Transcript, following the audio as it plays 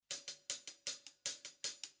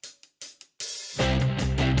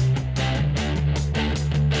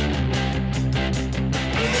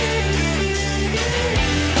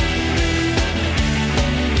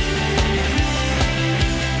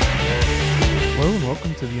Hello and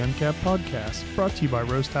welcome to the Uncapped Podcast, brought to you by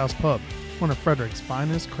Roast House Pub, one of Frederick's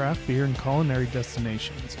finest craft beer and culinary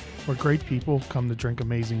destinations, where great people come to drink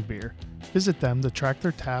amazing beer. Visit them to track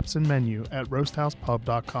their taps and menu at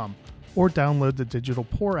roasthousepub.com or download the digital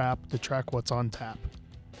Pour app to track what's on tap.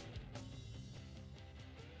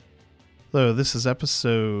 Hello, this is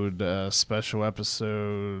special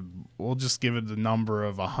episode, we'll just give it the number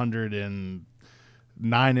of 109.5,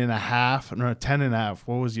 no, 10.5.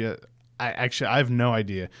 What was it? I have no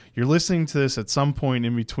idea. You're listening to this at some point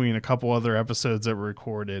in between a couple other episodes that were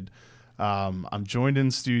recorded. I'm joined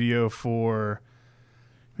in studio for,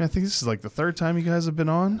 I think this is like the third time you guys have been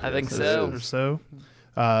on. I think so. Or so.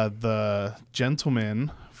 The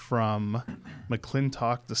gentleman from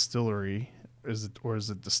McClintock Distillery, is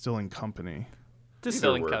it Distilling Company?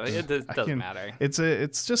 Distilling Company. It doesn't matter.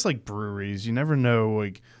 It's just like breweries. You never know.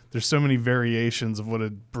 Like, there's so many variations of what a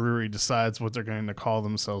brewery decides what they're going to call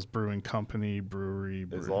themselves. Brewing company, brewery.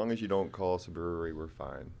 As long as you don't call us a brewery, we're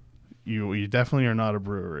fine. You definitely are not a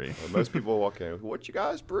brewery. Well, most people walk in, what you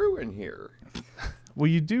guys brew in here? Well,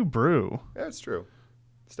 you do brew. Yeah, it's true.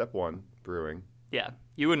 Step one, brewing. Yeah.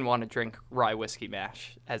 You wouldn't want to drink rye whiskey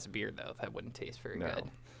mash as a beer, though. That wouldn't taste very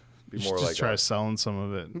good. Be You more should like just try selling some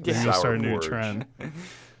of it. Yeah. Maybe start a Sour new porridge. trend. All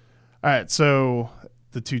right, so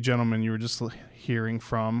the two gentlemen you were just hearing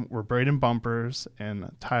from were Braden Bumpers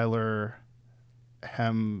and Tyler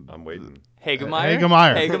I'm waiting.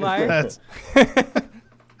 Hagemeyer. That's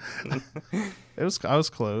I was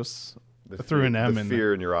close. I threw an M the in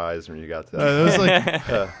fear in your eyes when you got to It that. was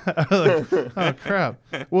like, oh crap.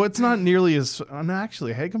 Well, it's not nearly as no,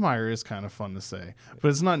 actually Hagemeyer is kind of fun to say, but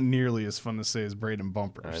it's not nearly as fun to say as Braden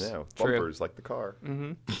Bumpers. I know. True. Bumpers like the car.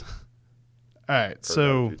 Mm-hmm. All right, Heard that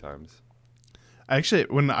so a few times. actually,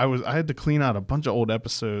 when I had to clean out a bunch of old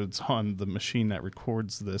episodes on the machine that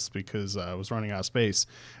records this because I was running out of space,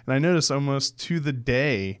 and I noticed almost to the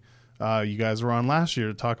day you guys were on last year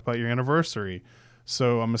to talk about your anniversary.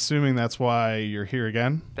 So I'm assuming that's why you're here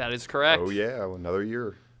again. That is correct. Oh, yeah. Another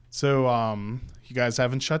year. So you guys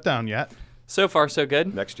haven't shut down yet. So far, so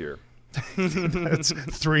good. Next year. It's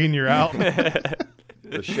 3 and you're out.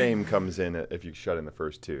 The shame comes in if you shut in the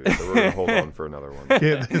first two. So we're going to hold on for another one.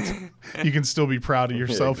 Yeah, you can still be proud of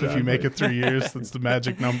yourself if you make it 3 years. That's the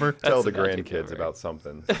magic number. Tell the the magic grandkids number. about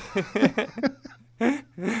something.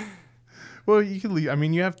 Well, you can leave. I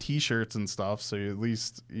mean, you have T-shirts and stuff, so at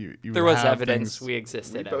least you There was have evidence things. we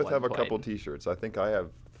existed We at both one have a point. couple T-shirts. I think I have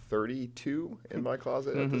 32 in my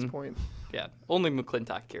closet at this point. Yeah. Only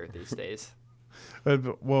McClintock gear these days.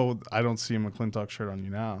 Well, I don't see a McClintock shirt on you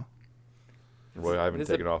now. Well, I haven't Is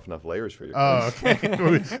taken off enough layers for you. Oh, okay.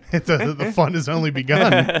 the fun has only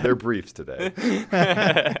begun. They're briefs today.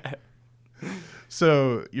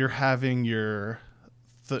 So you're having your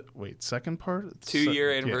second part?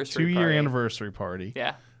 2-year anniversary 2-year party. anniversary party.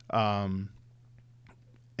 Yeah.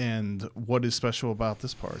 And what is special about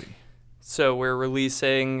this party? So we're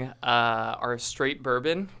releasing our straight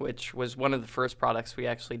bourbon, which was one of the first products we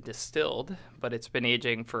actually distilled, but it's been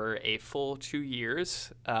aging for a full 2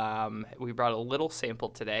 years. We brought a little sample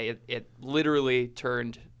today. It literally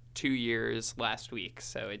turned 2 years last week,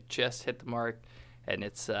 so it just hit the mark, and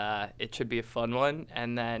it should be a fun one.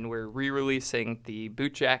 And then we're re-releasing the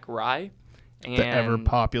Bootjack Rye. And The ever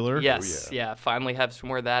popular? Yes, Oh, yeah. Finally have some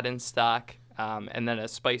more of that in stock, and then a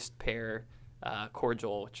spiced pear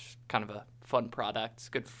cordial, which is kind of a fun product. It's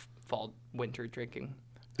good fall, winter drinking.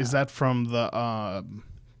 Is that from the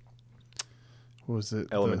what was it?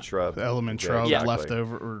 Element Shrub. The Element Yeah, Shrub exactly.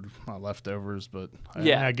 leftover, or not leftovers, but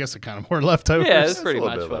Yeah. I guess it kind of more leftovers. Yeah, that's It's a pretty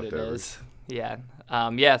little much bit what it leftovers. is. Yeah.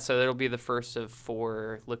 Yeah, so it'll be the first of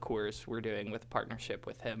 4 liqueurs we're doing with a partnership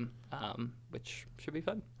with him, which should be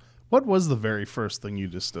fun. What was the very first thing you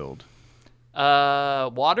distilled?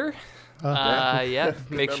 Water. Yeah. Yeah.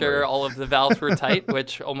 Make sure memory. all of the valves were tight,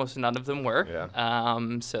 which almost none of them were.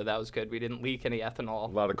 Yeah. So that was good. We didn't leak any ethanol.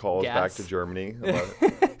 A lot of calls gas. back to Germany,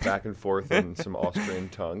 back and forth in some Austrian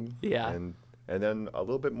tongue. Yeah. And then a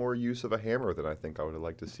little bit more use of a hammer than I think I would have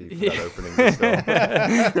liked to see for Yeah. that opening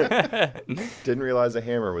distill. Didn't realize a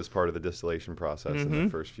hammer was part of the distillation process in the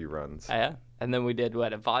first few runs. Yeah. And then we did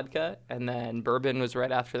a vodka, and then bourbon was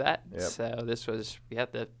right after that. Yep. So this was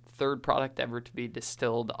the third product ever to be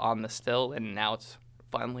distilled on the still, and now it's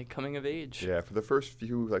finally coming of age. Yeah, for the first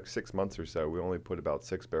few, 6 months or so, we only put about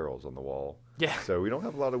 6 barrels on the wall. Yeah. So we don't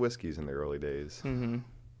have a lot of whiskeys in the early days. Mm-hmm.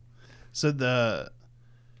 So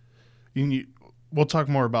we'll talk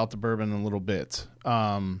more about the bourbon in a little bit.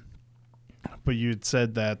 But you had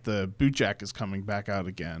said that the Bootjack is coming back out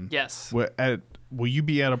again. Yes. Will you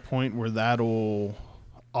be at a point where that'll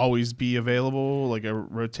always be available, like a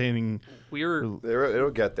rotating? It'll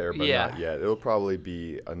get there, but Yeah. not yet. It'll probably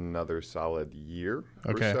be another solid year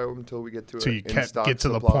Okay. or so until we get to So an you in-stock get to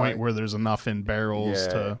the supply. point where there's enough in barrels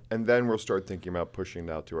to. And then we'll start thinking about pushing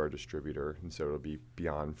it out to our distributor, and so it'll be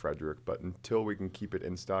beyond Frederick. But until we can keep it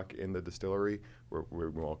in stock in the distillery, we're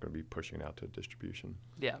all going to be pushing it out to distribution.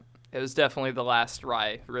 Yeah, it was definitely the last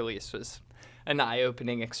rye release was an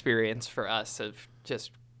eye-opening experience for us of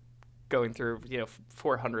just going through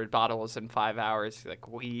 400 bottles in 5 hours. Like,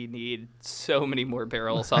 we need so many more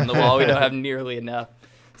barrels on the wall. We don't have nearly enough.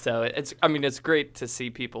 So it's great to see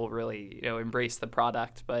people really embrace the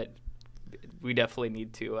product, but we definitely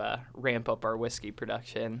need to ramp up our whiskey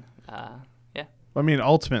production. I mean,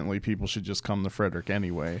 ultimately, people should just come to Frederick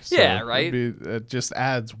anyway. So Yeah, right? It just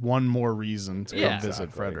adds one more reason to Yeah. come visit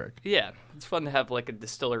Exactly. Frederick. Yeah, it's fun to have like a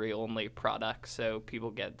distillery-only product, so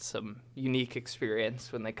people get some unique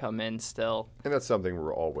experience when they come in still. And that's something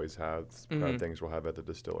we'll always have. It's kind of things we'll have at the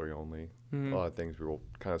distillery only. A lot of things we will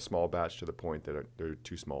kind of small batch to the point that they're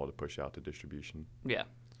too small to push out to distribution. Yeah.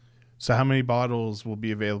 So how many bottles will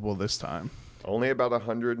be available this time? Only about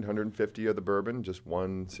 100, 150 of the bourbon, just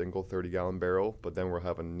one single 30-gallon barrel. But then we'll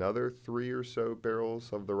have another 3 or so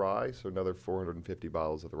barrels of the rye, so another 450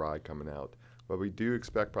 bottles of the rye coming out. But we do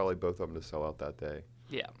expect probably both of them to sell out that day.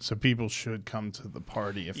 Yeah. So people should come to the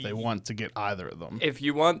party if they want to get either of them. If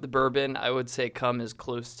you want the bourbon, I would say come as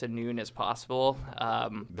close to noon as possible.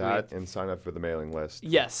 And sign up for the mailing list.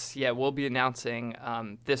 Yes, yeah, we'll be announcing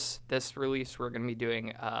this release. We're going to be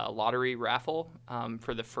doing a lottery raffle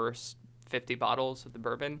for the first 50 bottles of the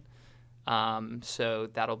bourbon. So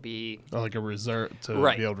that'll be Like a reserve to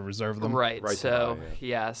Right. be able to reserve them. right. Right to So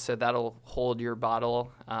buy, so that'll hold your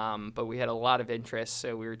bottle. But we had a lot of interest,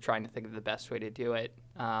 so we were trying to think of the best way to do it.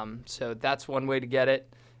 So that's one way to get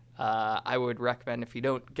it. I would recommend, if you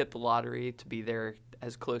don't get the lottery, to be there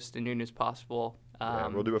as close to noon as possible.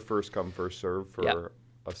 We'll do a first come, first serve for Yep.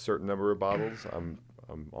 a certain number of bottles.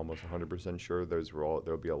 I'm almost 100% sure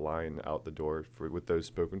there'll be a line out the door with those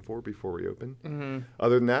spoken for before we open. Mm-hmm.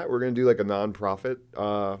 Other than that, we're going to do like a non-profit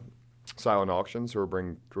silent auction. So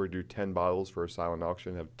we'll do 10 bottles for a silent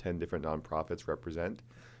auction, have 10 different nonprofits represent.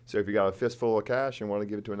 So if you got a fistful of cash and want to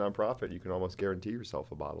give it to a nonprofit, you can almost guarantee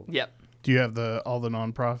yourself a bottle. Yep. Do you have all the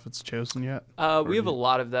nonprofits chosen yet? We have a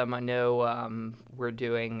lot of them. I know we're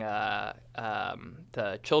doing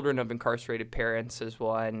the Children of Incarcerated Parents is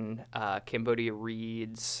one. Cambodia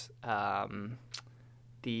Reads.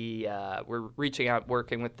 We're reaching out,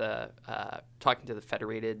 working with talking to the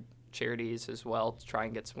Federated Charities as well to try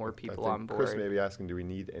and get some more people on board. Chris may be asking, do we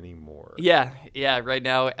need any more? Yeah. Right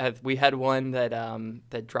now, we had one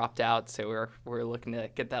that dropped out, so we're looking to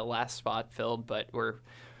get that last spot filled, but we're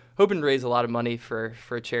hoping to raise a lot of money for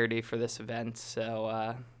a charity for this event.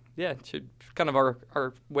 So it should kind of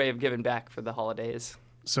our way of giving back for the holidays.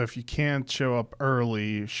 So if you can't show up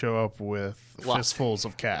early, show up with Lots. fistfuls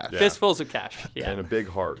of cash. Yeah. Fistfuls of cash. Yeah. And a big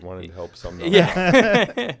heart wanting to help someone out.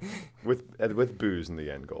 Yeah. with booze in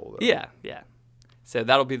the end goal. Though. Yeah. So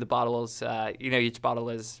that'll be the bottles. Each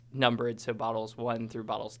bottle is numbered, so bottles 1 through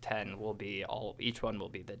bottles 10 will be each one will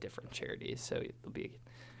be the different charities. So it'll be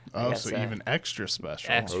Even extra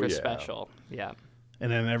special. extra Oh, yeah. special. Yeah.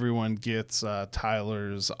 And then everyone gets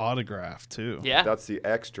Tyler's autograph too. Yeah. That's the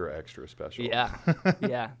extra special. Yeah.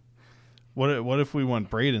 Yeah. What if we want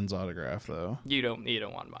Braden's autograph though? You don't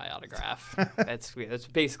want my autograph. That's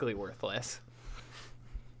basically worthless.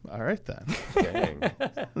 All right then. Dang.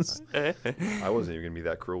 I wasn't even going to be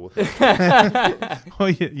that cruel with it. Well,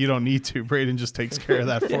 you don't need to. Braden just takes care of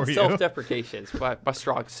that for you. Self-deprecation is my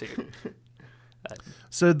strong suit.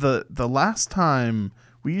 So the last time,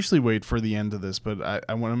 we usually wait for the end of this, but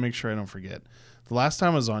I want to make sure I don't forget. The last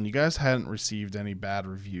time I was on, you guys hadn't received any bad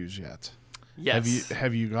reviews yet. Yes.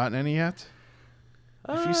 Have you gotten any yet?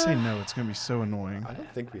 If you say no, it's going to be so annoying. I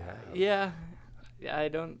don't think we have. Yeah. I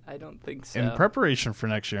don't think so. In preparation for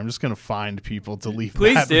next year, I'm just going to find people to leave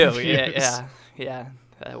Please bad do. reviews. Yeah.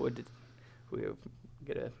 That would we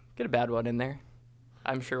get a bad one in there.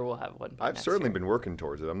 I'm sure we'll have one. I've next certainly year. been working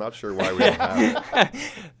towards it. I'm not sure why we don't have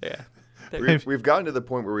it. Yeah. We've gotten to the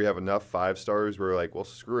point where we have enough 5 stars where we're like, well,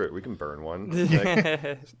 screw it. We can burn one.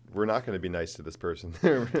 Like, we're not going to be nice to this person.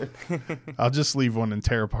 I'll just leave one and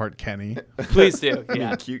tear apart Kenny. Please do.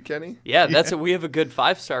 Yeah. Cute Kenny? Yeah, we have a good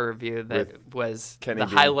 5-star review that was Kenny the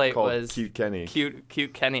being highlight called was Cute Kenny.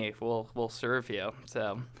 Cute Kenny will serve you.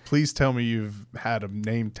 So Please tell me you've had a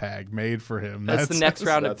name tag made for him. that's the next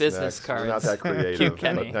round of That's business next. cards. We're not that creative. Cute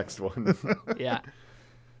Kenny. But next one. Yeah.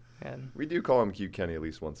 And We do call him Cute Kenny at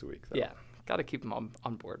least once a week, though. yeah, got to keep him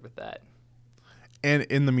on board with that. And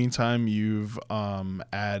in the meantime, you've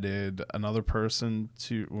added another person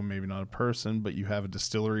to, well, maybe not a person, but you have a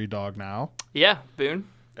distillery dog now. Yeah, Boone.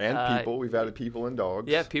 And people. We've added people and dogs.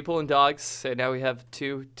 Yeah, people and dogs. So now we have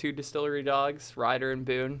two distillery dogs, Ryder and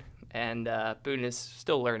Boone. And Boone is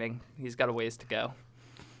still learning. He's got a ways to go.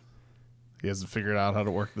 He hasn't figured out how to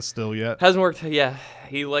work the still yet. Hasn't worked. Yeah,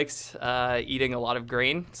 he likes eating a lot of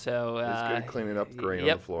grain. So He's good cleaning up grain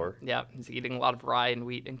yep, on the floor. Yeah, he's eating a lot of rye and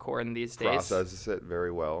wheat and corn these days. Processes it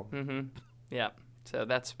very well. Mm-hmm. Yeah, so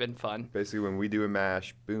that's been fun. Basically, when we do a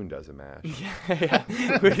mash, Boone does a mash. Yeah,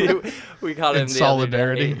 we caught him in the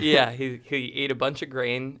solidarity. Other day. Yeah, he ate a bunch of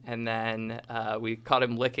grain, and then we caught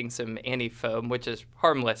him licking some anti-foam, which is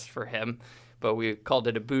harmless for him. But we called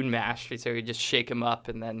it a Boone mash, so we just shake him up,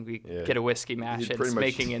 and then we get a whiskey mash. He'd It's pretty much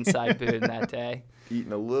making inside Boone that day.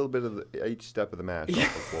 Eating a little bit of each step of the mash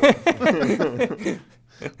off the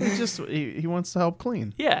floor. He wants to help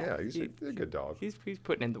clean. Yeah, He's a good dog. He's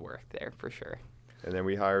putting in the work there for sure. And then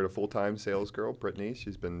we hired a full-time sales girl, Brittany.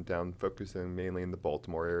 She's been down focusing mainly in the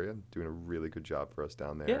Baltimore area, doing a really good job for us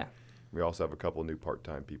down there. Yeah. We also have a couple new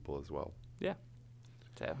part-time people as well. Yeah.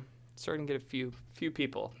 So starting to get a few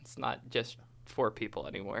people. It's not just 4 people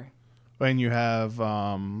anymore. And you have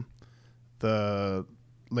the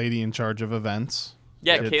lady in charge of events.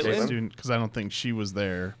 Yeah, Caitlin. Because I don't think she was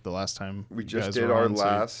there the last time. We just did our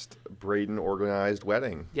last Braden organized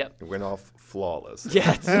wedding. Yep. It went off flawless.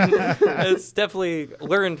 Yeah, it's definitely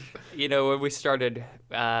learned. When we started,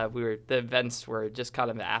 the events were just kind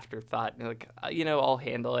of an afterthought. Like, I'll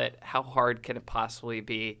handle it. How hard can it possibly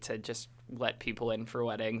be to just let people in for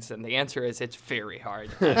weddings? And the answer is it's very hard.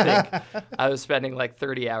 I think I was spending like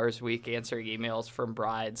 30 hours a week answering emails from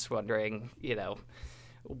brides wondering,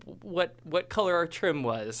 what color our trim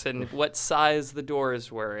was and what size the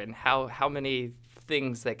doors were and how many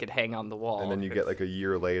things they could hang on the wall. And then you get like a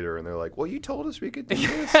year later and they're like, well, you told us we could do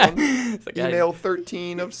this on email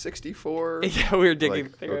 13 of 64. Yeah, we were digging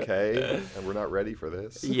through it. Okay, and we're not ready for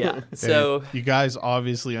this. Yeah, so you guys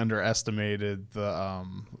obviously underestimated the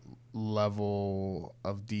level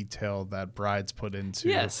of detail that brides put into.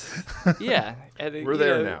 Yes. Yeah. And, we're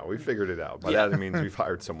there now. We figured it out. By that it means we've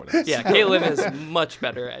hired someone else. Yeah, Caitlin is much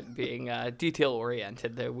better at being detail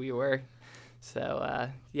oriented than we were. So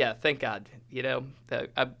thank God.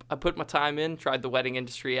 I put my time in, tried the wedding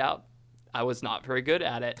industry out. I was not very good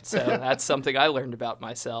at it. So that's something I learned about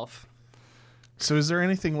myself. So is there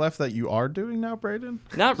anything left that you are doing now, Braden?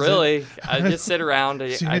 Not really. I just sit around.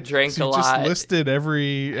 I drank a lot. You just listed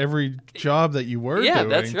every job that you were doing. Yeah,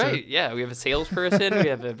 that's right. Yeah, we have a salesperson. We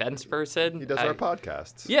have an events person. He does our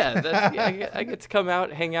podcasts. Yeah, I get to come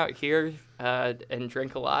out, hang out here, and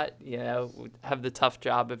drink a lot. Have the tough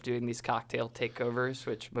job of doing these cocktail takeovers,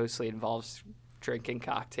 which mostly involves drinking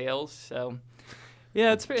cocktails. So,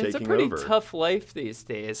 yeah, it's a pretty tough life these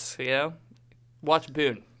days. Watch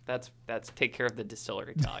Boone. That's take care of the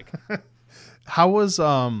distillery dog. How was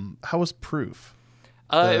Proof?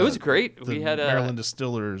 It was great. We had Maryland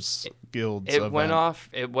Distillers Guild's event.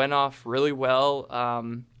 It went off really well.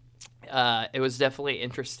 It was definitely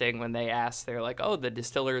interesting when they asked. They're like, "Oh, the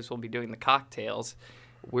distillers will be doing the cocktails."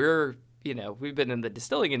 We've been in the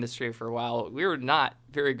distilling industry for a while. We were not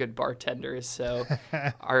very good bartenders, so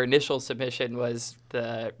our initial submission was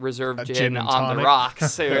the reserve gin on the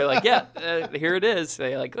rocks. So we were like, here it is.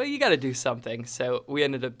 They're like, well, you got to do something. So we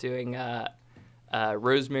ended up doing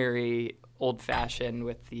rosemary old fashioned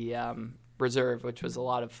with the reserve, which was a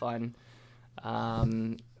lot of fun.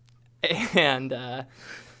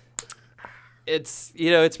 It's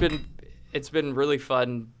been really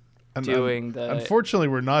fun. Unfortunately,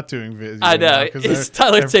 we're not doing video. I know.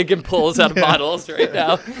 Tyler taking pulls out of bottles right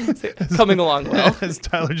now. It's coming along well. As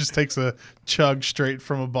Tyler just takes a chug straight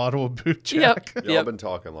from a bottle of Boot Jack. Yep. Y'all been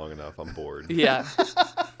talking long enough. I'm bored. Yeah.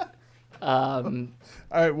 All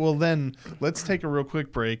right. Well, then let's take a real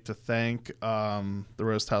quick break to thank the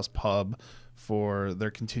Roast House Pub for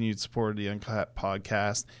their continued support of the Uncut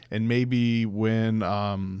podcast. And maybe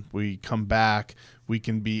when we come back, we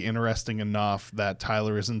can be interesting enough that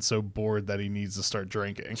Tyler isn't so bored that he needs to start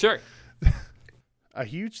drinking. Sure. A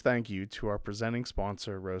huge thank you to our presenting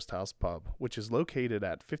sponsor, Roast House Pub, which is located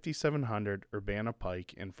at 5700 Urbana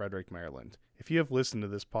Pike in Frederick, Maryland. If you have listened to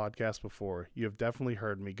this podcast before, you have definitely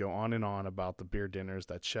heard me go on and on about the beer dinners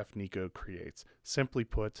that Chef Nico creates. Simply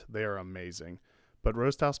put, they are amazing. But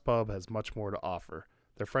Roast House Pub has much more to offer.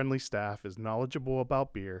 Their friendly staff is knowledgeable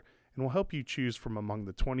about beer and will help you choose from among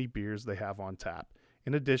the 20 beers they have on tap.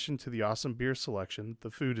 In addition to the awesome beer selection, the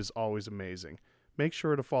food is always amazing. Make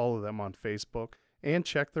sure to follow them on Facebook and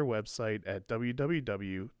check their website at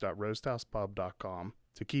www.roasthousepub.com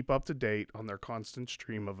to keep up to date on their constant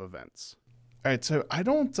stream of events. All right, so I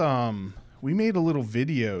don't. We made a little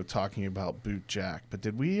video talking about Boot Jack, but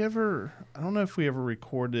did we ever? I don't know if we ever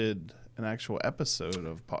recorded an actual episode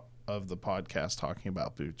of the podcast talking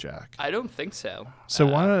about Boot Jack. I don't think so. So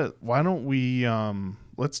why don't we?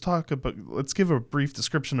 Let's give a brief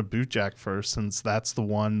description of Boot Jack first, since that's the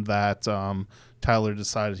one that Tyler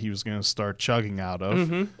decided he was going to start chugging out of.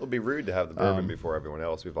 Mm-hmm. It'll be rude to have the bourbon before everyone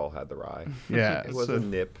else. We've all had the rye. Yeah, It was a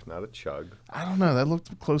nip, not a chug. I don't know. That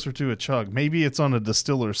looked closer to a chug. Maybe it's on a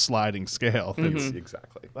distiller's sliding scale.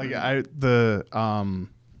 Exactly. Like You're the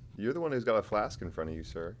one who's got a flask in front of you,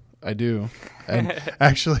 sir. I do. And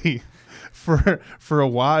actually, for a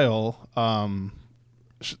while,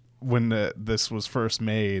 when this was first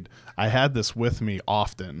made, I had this with me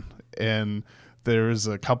often. And there was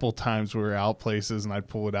a couple times we were out places and I'd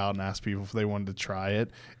pull it out and ask people if they wanted to try it.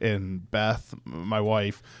 And Beth, my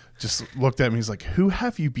wife, just looked at me and was like, "Who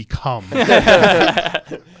have you become?" You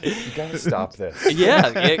gotta stop this.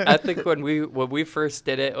 Yeah, I think when we first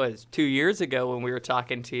did it was 2 years ago when we were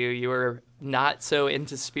talking to you. You were not so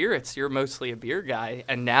into spirits. You're mostly a beer guy,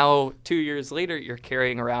 and now 2 years later, you're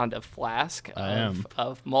carrying around a flask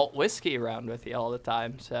of malt whiskey around with you all the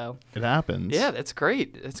time. So It happens. yeah, that's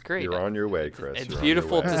great. That's great. You're on your way, Chris. It's You're on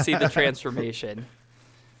beautiful your way. to see the transformation.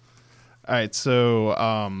 All right, so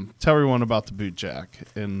tell everyone about the Boot Jack.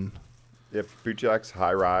 And Yep, Boot Jack's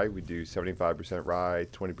high rye. We do 75% rye,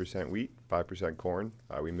 20% wheat, 5% corn.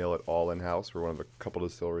 We mill it all in-house. We're one of a couple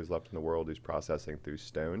distilleries left in the world who's processing through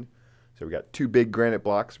stone. So we got 2 big granite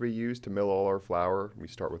blocks we use to mill all our flour. We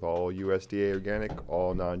start with all USDA organic,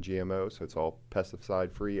 all non-GMO, so it's all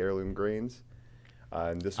pesticide-free heirloom grains.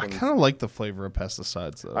 And this I one's... kind of like the flavor of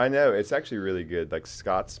pesticides, though. I know, it's actually really good. Like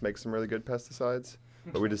Scott's makes some really good pesticides,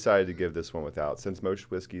 but we decided to give this one without. Since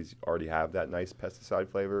most whiskeys already have that nice pesticide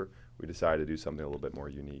flavor, we decided to do something a little bit more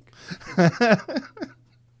unique.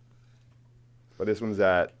 But this one's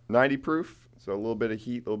at 90 proof, so a little bit of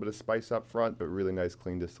heat, a little bit of spice up front, but really nice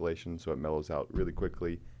clean distillation, so it mellows out really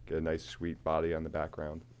quickly, get a nice sweet body on the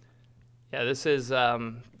background. Yeah, this is,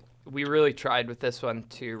 we really tried with this one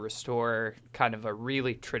to restore kind of a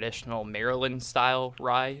really traditional Maryland style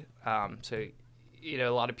rye. So, you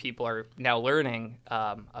know, a lot of people are now learning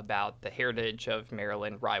about the heritage of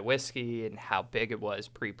Maryland rye whiskey and how big it was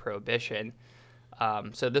pre-Prohibition.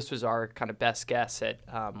 So this was our kind of best guess at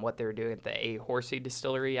what they were doing at the A. Horsey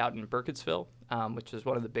Distillery out in Burkittsville, which is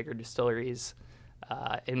one of the bigger distilleries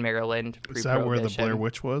in Maryland. Is that where the Blair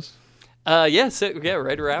Witch was? Yeah,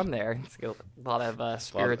 right around there. It's got a lot of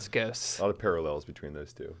spirits ghosts. A lot of parallels between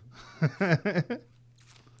those two.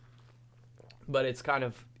 But it's kind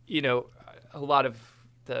of, you know, a lot of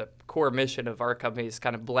the core mission of our company is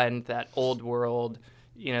kind of blend that old world,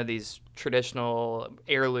 you know, these traditional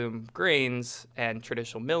heirloom grains and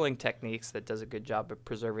traditional milling techniques that does a good job of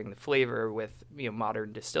preserving the flavor with, you know,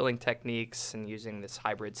 modern distilling techniques and using this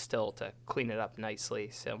hybrid still to clean it up nicely.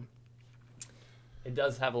 So it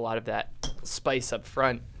does have a lot of that spice up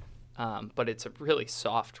front, but it's a really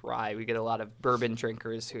soft rye. We get a lot of bourbon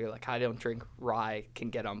drinkers who are like, I don't drink rye, can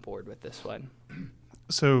get on board with this one.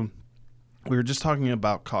 So we were just talking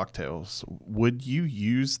about cocktails. Would you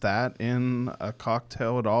use that in a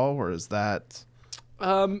cocktail at all, or is that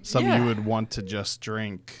something you would want to just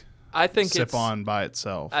drink, I think sip on by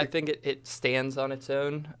itself? I think it stands on its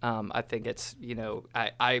own. I think it's, you know,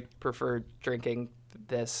 I prefer drinking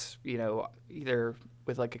this, you know, either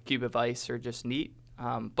with like a cube of ice or just neat.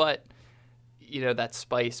 But, you know, that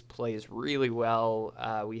spice plays really well.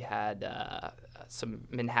 We had some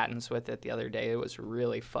Manhattans with it the other day. It was a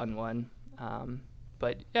really fun one.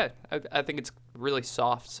 But yeah, I think it's really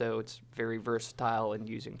soft, so it's very versatile and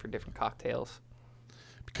using for different cocktails.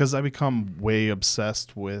 Because I become way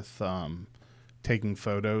obsessed with taking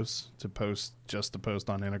photos to post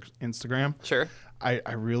on Instagram. Sure.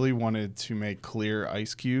 I really wanted to make clear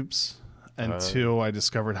ice cubes until I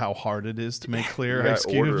discovered how hard it is to make clear ice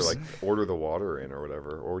cubes. Order the water in or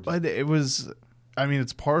whatever. Or just... But it was, I mean,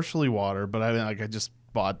 it's partially water, but I just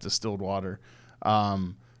bought distilled water.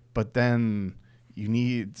 But then you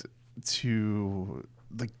need to,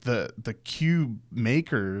 like, the cube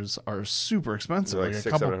makers are super expensive. They're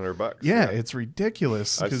like $600-$700. Yeah, it's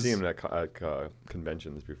ridiculous. I've seen them at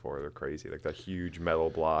conventions before. They're crazy. Like that huge metal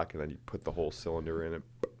block, and then you put the whole cylinder in it.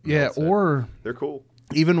 Yeah, or they're cool.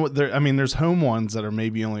 Even with I mean, there's home ones that are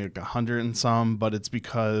maybe only like 100 and some, but it's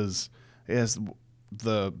because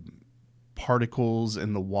the particles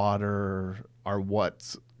in the water are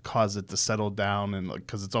what cause it to settle down, and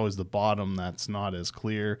because it's always the bottom that's not as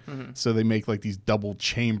clear. Mm-hmm. So they make like these double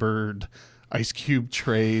chambered ice cube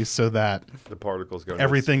trays so that The particles go.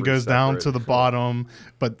 everything goes down to the Sure. bottom.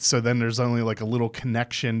 But so then there's only like a little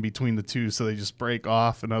connection between the two, so they just break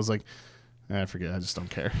off. And I was like, I forget. I just don't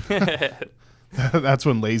care. That's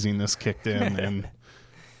when laziness kicked in, and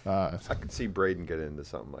I could see Braden get into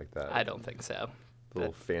something like that. I don't think so.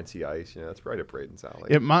 Little fancy ice, that's right up Braden's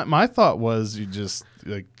alley. my thought was you just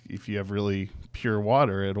like if you have really pure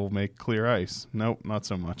water, it'll make clear ice. Nope, not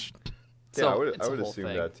so much. Yeah, I It's a would whole assume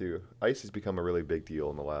thing. that too. Ice has become a really big deal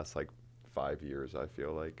in the last 5 years. I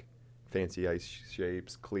feel like fancy ice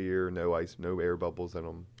shapes, clear, no ice, no air bubbles in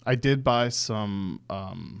them. I did buy some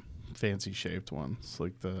fancy shaped ones,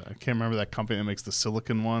 like I can't remember that company that makes the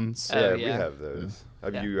silicon ones. Oh, We yeah. have those.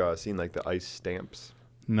 Have Yeah. you seen the ice stamps?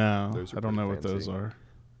 No, Those are I don't know pretty what those fancy. are.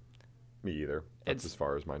 Me either. That's It's- as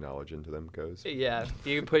far as my knowledge into them goes. Yeah,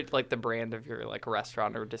 you can put the brand of your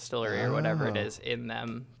restaurant or distillery or whatever it Oh. is in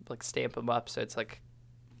them, stamp them up. So it's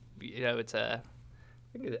it's I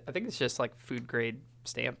think it's just food grade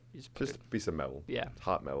stamp. You just put Just a piece of metal. Yeah.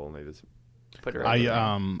 Hot metal, and they just put it right in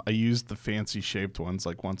there. I used the fancy shaped ones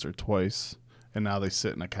once or twice, and now they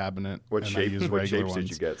sit in a cabinet. What and I use shapes? What regular shapes did you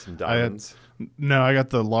ones. get? Some I had- diamonds. No, I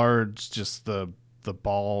got the large, just the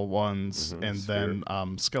ball ones, Mhm, and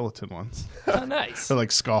then skeleton ones. Oh, nice. They're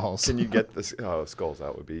like skulls. Can you get the skulls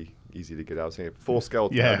out? Would be easy to get out. Saying full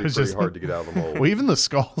skeleton, Yeah, that'd be it's pretty just- hard to get out of the mold. Well, even the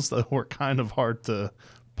skulls though were kind of hard to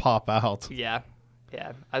pop out. Yeah.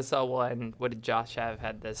 Yeah. I saw one. What did Josh have?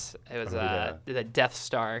 Had this. It was Oh, yeah. the Death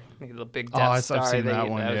Star. The big Death I've Star. seen that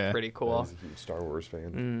one, That yeah. was pretty I cool. was a huge Star Wars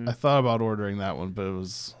fan. I thought about ordering that one, but it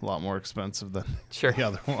was a lot more expensive than Sure. the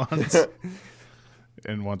other ones.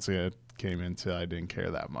 And once it came into, I didn't care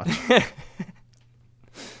that much.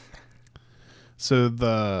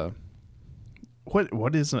 So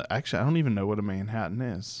what is actually? I don't even know what a Manhattan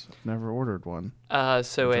is. I've never ordered one.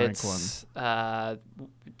 So Drank it's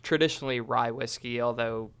traditionally rye whiskey,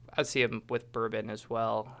 although I see them with bourbon as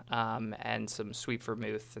well, and some sweet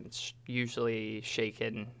vermouth, and usually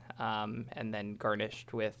shaken and then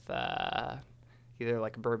garnished with either a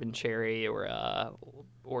bourbon cherry or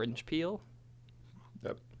orange peel.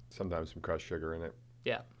 Yep. Sometimes some crushed sugar in it.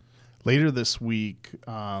 Yeah. Later this week,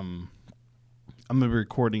 I'm going to be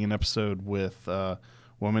recording an episode with a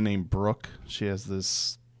woman named Brooke. She has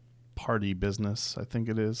this party business, I think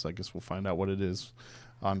it is. I guess we'll find out what it is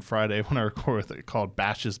on Friday when I record with it, called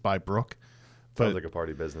Bashes by Brooke. Sounds But like a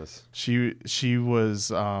party business. she was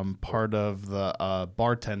part of the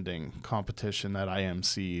bartending competition that I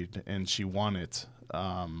emceed, and she won it.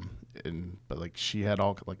 But she had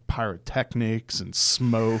all pyrotechnics and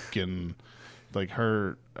smoke, and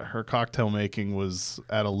her cocktail making was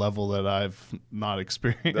at a level that I've not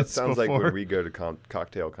experienced. That sounds before. like when we go to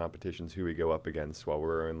cocktail competitions, who we go up against while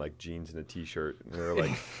we're wearing jeans and a t-shirt, and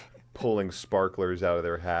they're pulling sparklers out of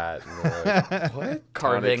their hat, and they're like, what?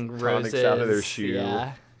 Carving Tonics roses out of their shoe.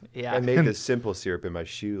 Yeah. Yeah. I made this simple syrup in my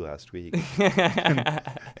shoe last week.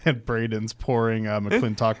 And Braden's pouring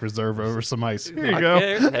McClintock Reserve over some ice. Here you go.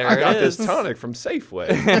 Okay, there I it got is. this tonic from Safeway.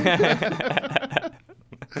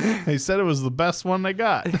 They said it was the best one they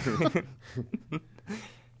got.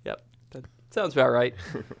 Yep. That sounds about right.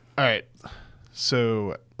 All right.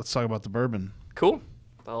 So let's talk about the bourbon. Cool.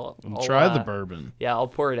 Well, I'll Try the bourbon. Yeah, I'll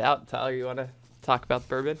pour it out. Tyler, you want to talk about the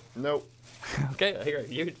bourbon? Nope. Okay,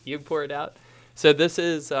 here, you pour it out. So this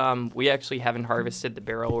is, we actually haven't harvested the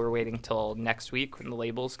barrel. We're waiting till next week when the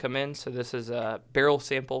labels come in. So this is a barrel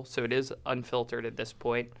sample, so it is unfiltered at this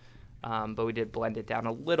point. But we did blend it down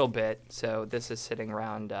a little bit. So this is sitting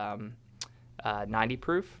around 90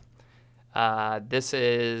 proof. This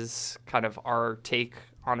is kind of our take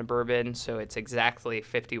on a bourbon. So it's exactly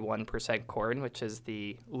 51% corn, which is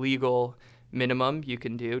the legal minimum you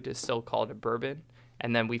can do to still call it a bourbon.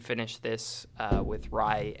 And then we finish this with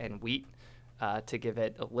rye and wheat to give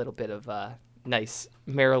it a little bit of a nice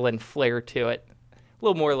Maryland flair to it. A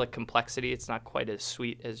little more complexity. It's not quite as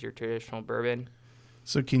sweet as your traditional bourbon.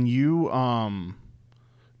 So can you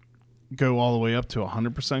go all the way up to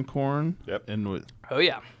 100% corn? Yep. And Oh,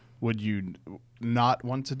 yeah. would you not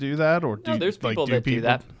want to do that, or do No, there's people that do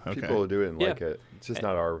that. Okay. People will do it and Yeah. like it. It's just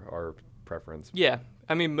not our preference. Yeah.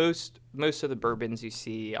 I mean, most of the bourbons you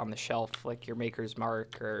see on the shelf, like your Maker's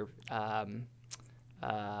Mark or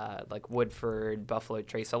Woodford, Buffalo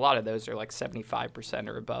Trace, a lot of those are 75%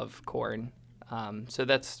 or above corn. So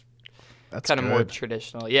that's kind of more good.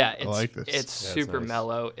 traditional. Yeah, it's like this. it's Yeah, it's super nice.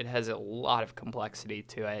 mellow. It has a lot of complexity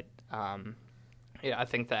to it. I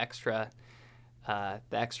think the extra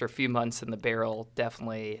few months in the barrel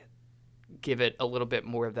definitely give it a little bit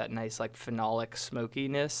more of that nice phenolic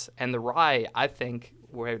smokiness. And the rye, I think,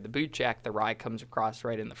 where the boot jack, the rye comes across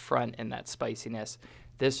right in the front in that spiciness.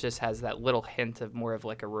 this just has that little hint of more of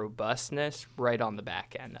like a robustness right on the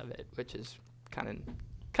back end of it, which is kind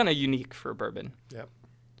of unique for bourbon. Yep.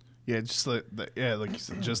 Yeah, just like you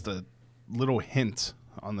said, just a little hint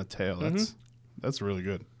on the tail. That's really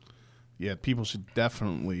good. Yeah, people should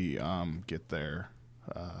definitely get there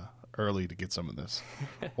early to get some of this,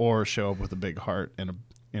 or show up with a big heart and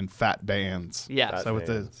in fat bands. Yeah. Is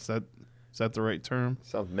that the right term?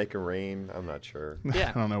 Sounds make it rain. I'm not sure.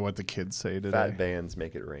 Yeah. I don't know what the kids say today. Fat bands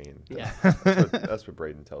make it rain. Yeah. That's what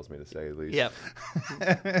Braden tells me to say, at least. Yep.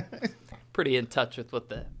 Pretty in touch with what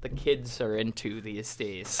the kids are into these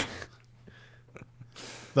days.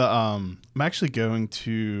 I'm actually going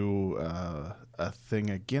to a thing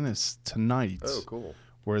at Guinness tonight. Oh, cool.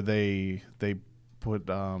 Where they put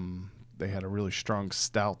they had a really strong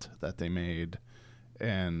stout that they made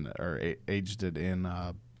or aged it in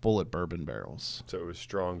bullet bourbon barrels. So it was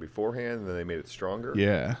strong beforehand, and then they made it stronger?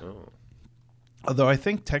 Yeah. Oh. Although I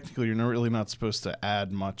think technically you're really not supposed to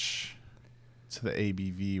add much to the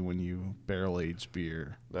ABV when you barrel age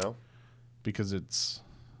beer. No? Because it's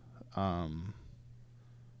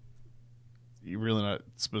you're really not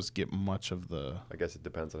supposed to get much of the... I guess it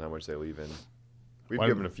depends on how much they leave in. We've Why-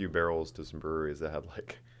 given a few barrels to some breweries that had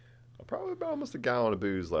like probably about almost a gallon of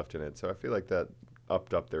booze left in it. So I feel like that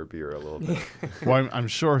upped up their beer a little bit. Well, I'm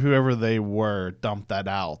sure whoever they were dumped that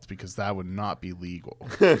out because that would not be legal.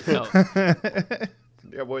 No.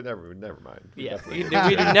 Yeah, well, never mind. Yeah. Definitely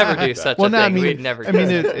We'd never do such Well, a no, thing. I mean, We'd never I do mean,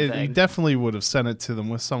 such a it thing. definitely would have sent it to them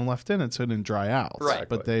with some left in it so it didn't dry out. Right.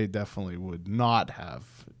 But they definitely would not have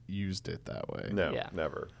used it that way. No, Yeah.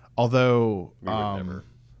 never. Although We would never.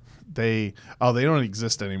 they don't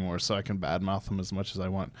exist anymore, so I can badmouth them as much as I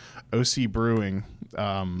want. OC Brewing. They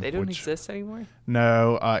don't which, exist anymore?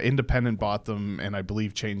 No, Independent bought them and I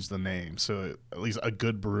believe changed the name. So at least a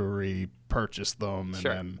good brewery purchased them, and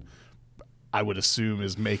Sure. then I would assume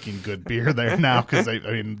is making good beer there now because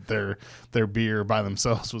their beer by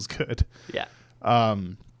themselves was good. Yeah.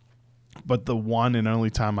 But the one and only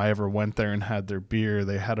time I ever went there and had their beer,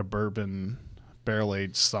 they had a bourbon barrel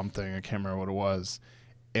aged something. I can't remember what it was.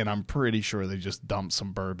 And I'm pretty sure they just dumped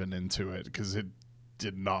some bourbon into it because it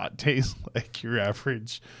did not taste like your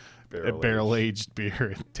average barrel aged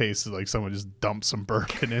beer. It tasted like someone just dumped some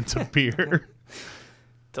bourbon into beer.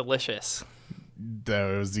 Delicious.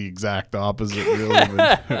 That was the exact opposite, really.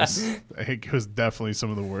 I think it was definitely some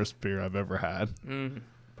of the worst beer I've ever had. Mm.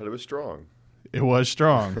 But it was strong. It was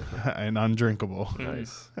strong and undrinkable.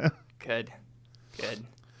 Nice. Good.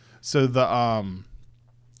 So the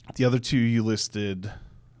other two you listed.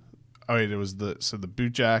 Oh wait, it was the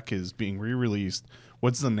Bootjack is being re-released.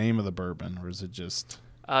 What's the name of the bourbon, or is it just?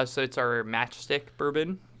 So it's our Matchstick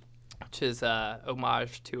bourbon, which is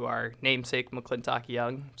homage to our namesake McClintock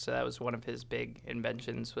Young. So that was one of his big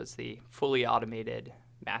inventions, was the fully automated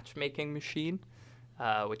matchmaking machine,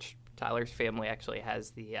 which Tyler's family actually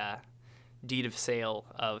has the deed of sale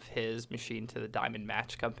of his machine to the Diamond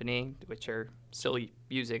Match Company, which are still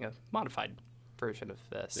using a modified version of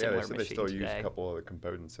the similar Yeah, they said they machine still today. use a couple other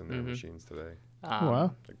components in their machines today.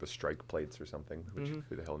 Wow. Like the strike plates or something, which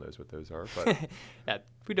who the hell knows what those are. But Yeah,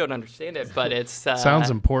 we don't understand it, but it's Sounds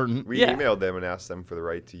important. we Yeah. emailed them and asked them for the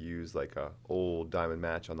right to use like a old Diamond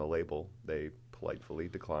Match on the label. They politely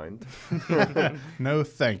declined. No,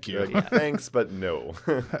 thank you. They're like, thanks, but no.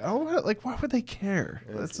 Why would they care?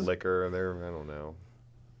 It's liquor. I don't know.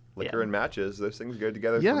 Liquor Yeah. and matches, those things go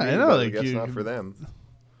together Yeah, for me, I know, but I like, guess you- not for them.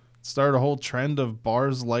 Start a whole trend of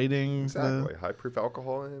bars lighting Exactly. High proof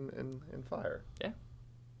alcohol and fire. Yeah.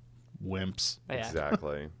 wimps. Yeah.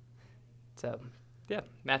 Exactly. So, yeah,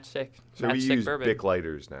 Matchstick. So we Matchstick use bourbon. Bic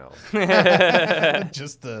lighters now.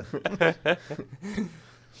 Just the.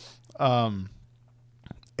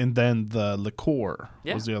 And then the liqueur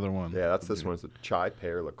Yeah. was the other one. Yeah, that's this one's the chai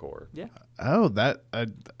pear liqueur. Yeah. Oh, that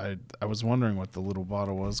I was wondering what the little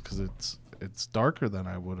bottle was because it's darker than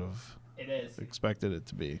I would have It is. expected it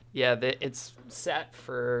to be. Yeah, it's sat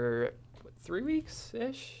for 3 weeks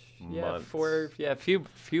ish. Yeah, Months. a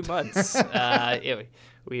few months.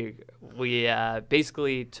 We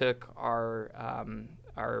basically took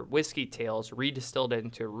our whiskey tails, redistilled it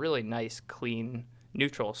into a really nice, clean,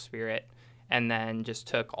 neutral spirit, and then just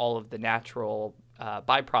took all of the natural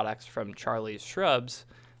byproducts from Charlie's Shrubs.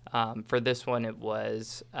 For this one, it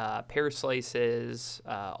was pear slices,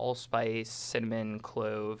 allspice, cinnamon,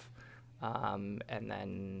 clove, and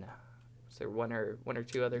then was there one or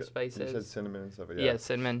two other spices? You said cinnamon and stuff. Yeah,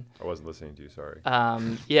 cinnamon. I wasn't listening to you. Sorry.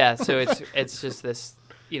 Yeah, so it's just this,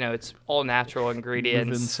 it's all natural Even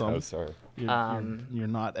ingredients. some, sorry. you're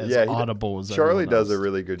not as Yeah, audible as Charlie everyone does a else.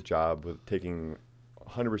 really good job with taking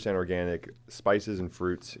 100% organic spices and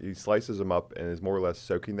fruits. He slices them up and is more or less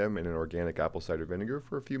soaking them in an organic apple cider vinegar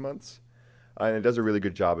for a few months. And it does a really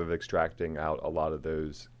good job of extracting out a lot of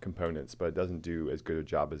those components, but it doesn't do as good a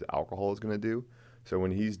job as alcohol is going to do. So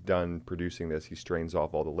when he's done producing this, he strains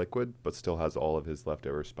off all the liquid, but still has all of his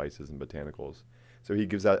leftover spices and botanicals. So he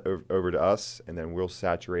gives that over to us, and then we'll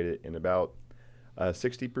saturate it in about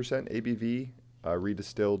 60% ABV,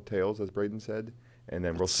 redistilled tails, as Braden said. And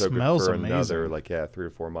then we'll soak it for another, 3 or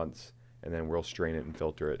 4 months. And then we'll strain it and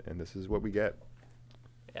filter it. And this is what we get.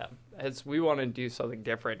 Yeah, as we want to do something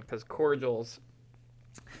different because cordials,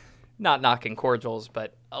 not knocking cordials,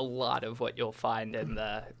 but a lot of what you'll find in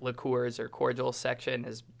the liqueurs or cordial section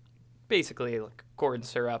is basically like corn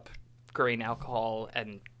syrup, grain alcohol,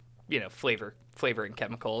 and, flavoring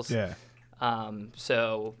chemicals. Yeah.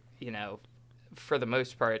 So, for the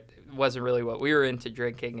most part, it wasn't really what we were into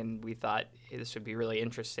drinking, and we thought this would be really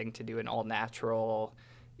interesting to do an all-natural,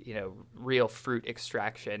 real fruit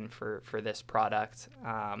extraction for this product.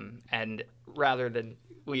 And rather than,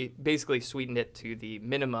 we basically sweetened it to the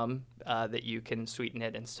minimum that you can sweeten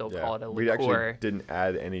it and still call it a liqueur. We actually didn't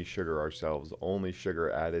add any sugar ourselves. Only sugar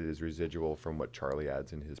added is residual from what Charlie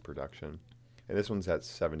adds in his production. And this one's at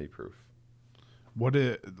 70 proof. What's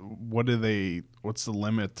the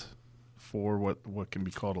limit for what can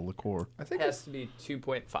be called a liqueur? I think it has to be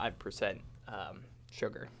 2.5%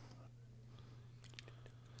 sugar.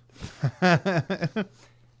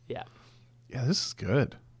 Yeah. Yeah, this is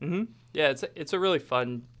good. Mm-hmm. Yeah, it's a really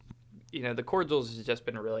fun, the cordials has just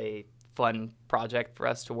been a really fun project for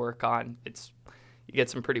us to work on. You get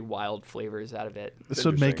some pretty wild flavors out of it. This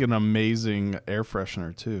would make an amazing air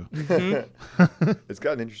freshener too. Mm-hmm. It's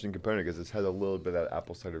got an interesting component because it's had a little bit of that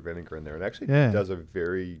apple cider vinegar in there, and actually does a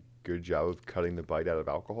very good job of cutting the bite out of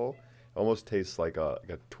alcohol. It almost tastes like a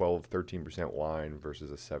 12-13% wine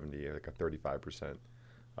versus a 70, like a 35%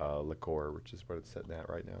 liqueur, which is what it's sitting at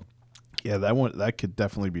right now. Yeah, that could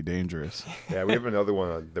definitely be dangerous. Yeah, we have another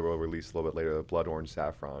one that we'll release a little bit later, the Blood Orange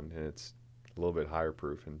Saffron, and it's a little bit higher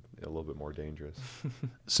proof and a little bit more dangerous.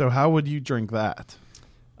 So how would you drink that?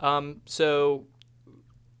 So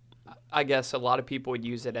I guess a lot of people would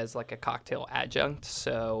use it as like a cocktail adjunct.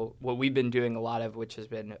 So what we've been doing a lot of, which has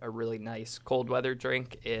been a really nice cold weather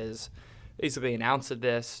drink, is basically an ounce of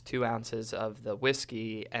this, 2 ounces of the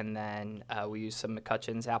whiskey, and then we use some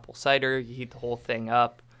McCutcheon's apple cider. You heat the whole thing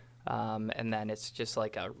up, and then it's just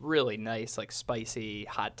like a really nice, like spicy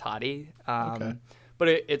hot toddy. Okay. But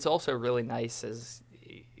it's also really nice as,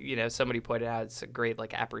 somebody pointed out, it's a great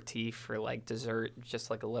like aperitif for like dessert, just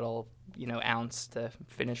like a little, ounce to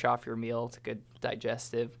finish off your meal. It's a good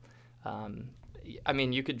digestive.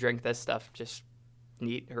 You could drink this stuff just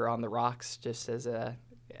neat or on the rocks just as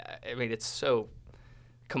it's so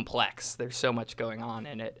complex. There's so much going on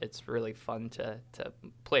in it. It's really fun to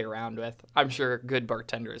play around with. I'm sure good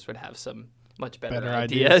bartenders would have some much better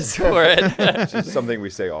ideas for it. It's just something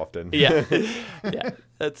we say often. Yeah.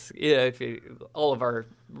 That's all of our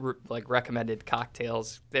recommended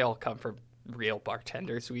cocktails, they all come from real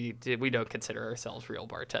bartenders. We don't consider ourselves real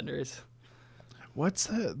bartenders. What's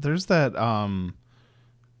that? There's that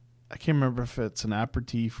I can't remember if it's an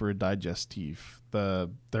aperitif or a digestif.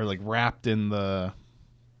 They're like wrapped in the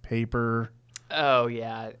paper. Oh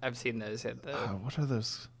yeah, I've seen those at the. What are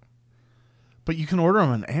those? But you can order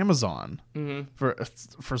them on Amazon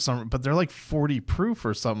for some, but they're like 40 proof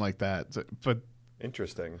or something like that. But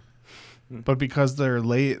interesting. But because they're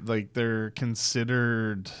they're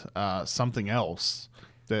considered something else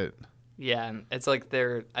that. Yeah, it's like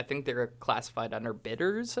I think they're classified under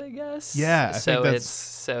bitters, I guess. Yeah,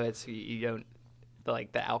 it's you don't.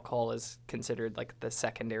 Like the alcohol is considered like the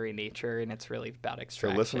secondary nature, and it's really about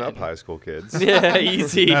extraction. So listen up, high school kids. Yeah,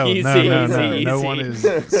 easy. No one is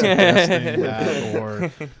suggesting that.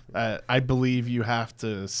 Or I believe you have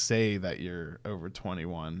to say that you're over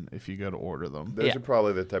 21 if you go to order them. Those are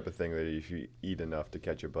probably the type of thing that if you eat enough to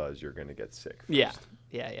catch a buzz, you're going to get sick first.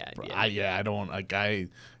 Yeah. I don't like. I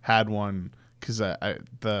had one because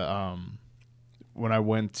when I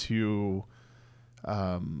went to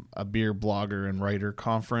a beer blogger and writer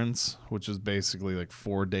conference, which was basically like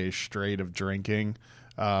 4 days straight of drinking.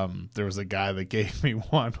 There was a guy that gave me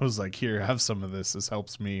one, was like, here, have some of this. This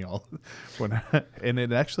helps me. And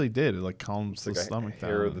it actually did. It like calms the stomach down.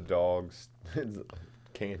 Hair of the dogs,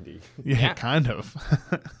 candy. Yeah, kind of.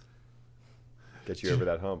 Get you over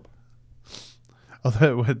that hump.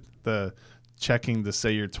 Although with the checking to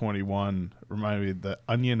say you're 21 reminded me, the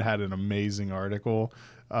Onion had an amazing article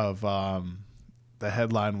of the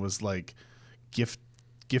headline was like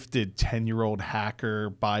gifted 10-year-old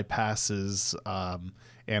hacker bypasses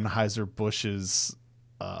Anheuser-Busch's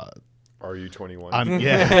Are you 21?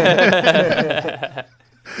 Yeah.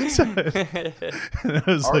 So, it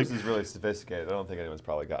was Ours like, is really sophisticated. I don't think anyone's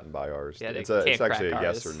probably gotten by ours. Yeah, they it's can't actually a crack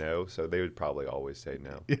yes or ours. no, so they would probably always say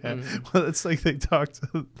no. yeah. Well, it's like they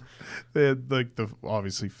they had like the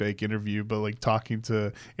obviously fake interview, but like talking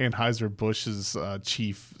to Anheuser-Busch's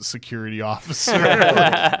chief security officer.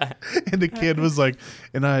 And the kid was like,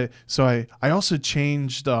 I also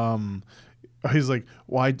changed, he's like,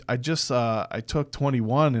 well, I just I took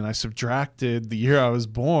 21 and I subtracted the year I was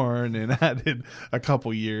born and added a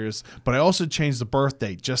couple years, but I also changed the birth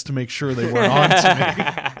date just to make sure they weren't on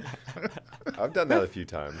to me. I've done that a few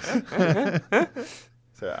times.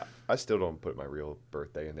 So I still don't put my real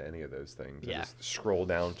birthday into any of those things. I Yeah. just scroll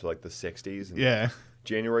down to like the 60s. And Yeah.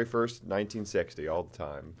 January 1st, 1960, all the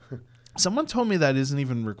time. Someone told me that isn't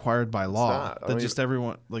even required by law. not. I That don't just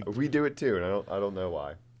everyone like We do it too, and I don't know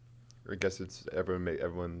why. I guess it's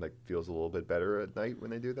everyone like feels a little bit better at night when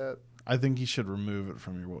they do that. I think you should remove it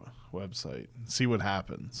from your website and see what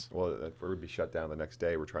happens. Well, we're gonna be shut down the next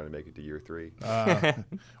day. We're trying to make it to year 3,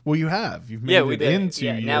 Well, you've made Yeah, we it did. into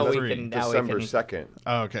Yeah, year now we 3. can- Now December can- 2nd.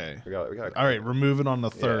 Oh, okay. We got. All right, remove it on the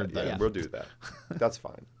 3rd Yeah, then. we'll do that. That's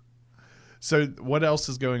fine. So what else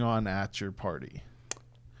is going on at your party?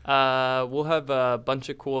 We'll have a bunch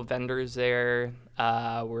of cool vendors there.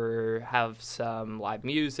 We have some live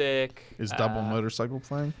music. Is Double Motorcycle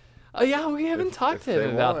playing? Oh yeah, we haven't talked if to him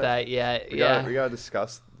they about want. that yet. We Yeah, gotta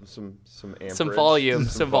discuss some amperage, some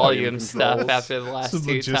volume stuff controls. after the last Some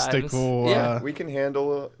two times. logistical, Yeah, We can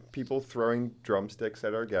handle people throwing drumsticks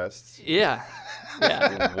at our guests, yeah,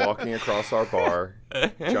 yeah. walking across our bar,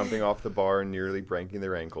 jumping off the bar and nearly breaking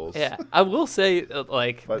their ankles. Yeah, I will say,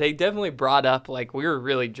 like, But- they definitely brought up, like, we were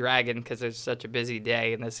really dragging because it's such a busy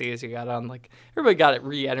day, and as soon as you got on, like, everybody got it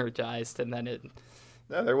re-energized, and then it,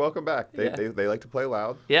 No, they're welcome back. They, Yeah. they like to play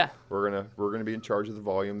loud. yeah, We're gonna be in charge of the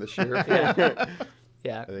volume this year.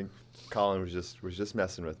 yeah. I think Colin was just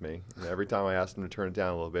messing with me. And every time I asked him to turn it down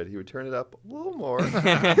a little bit, he would turn it up a little more.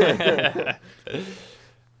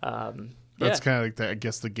 That's kind of like I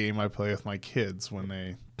guess the game I play with my kids when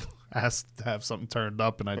they ask to have something turned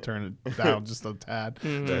up and I turn it down just a tad.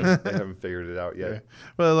 they haven't figured it out yet.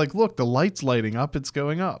 Well, like, look, the light's lighting up. It's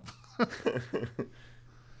going up.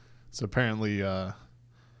 So apparently,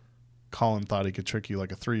 Colin thought he could trick you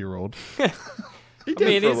like a 3-year-old. He I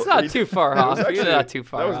mean, for a it's li- not he- too far it was off. He's actually- not too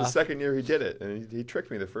far That was the off. second year he did it, and he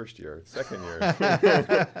tricked me the first year. Second year,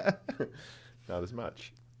 not as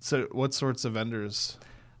much. So what sorts of vendors?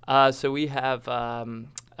 So we have,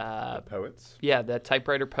 Poets. yeah, the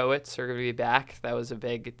Typewriter Poets are going to be back. That was a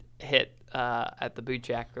big hit at the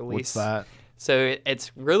Bootjack release. What's that? So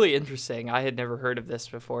it's really interesting. I had never heard of this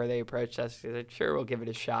before. They approached us. They said, "Sure, we'll give it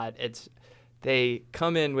a shot." They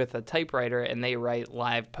come in with a typewriter and they write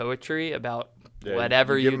live poetry about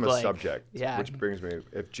whatever you give you'd him a like. subject. Yeah. Which brings me,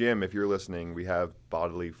 if you're listening, we have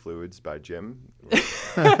Bodily Fluids by Jim.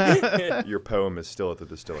 Your poem is still at the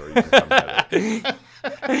distillery. You can come get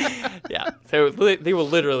it. Yeah. So they will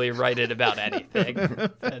literally write it about anything.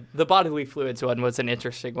 The bodily fluids one was an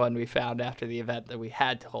interesting one we found after the event that we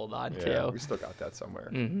had to hold on Yeah, to. we still got that somewhere.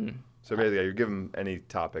 Mm-hmm. So basically, you give them any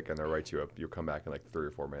topic and they'll write you up. You'll come back in like 3 or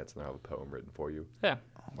 4 minutes and they'll have a poem written for you. Yeah.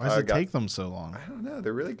 Why does I it got- take them so long? I don't know.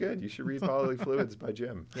 They're really good. You should read Bodily Fluids by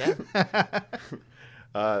Jim. Yeah.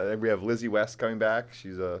 And we have Lizzie West coming back.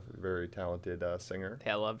 She's a very talented singer.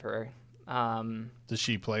 Yeah, I love her. Does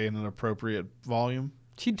she play in an appropriate volume?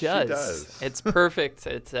 She does. does. It's perfect.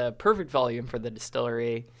 It's a perfect volume for the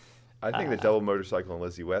distillery. I think the Double Motorcycle and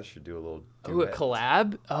Lizzie West should do a little Ooh, a duet.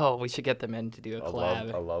 collab? Oh, we should get them in to do a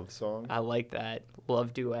collab. A love song. I like that.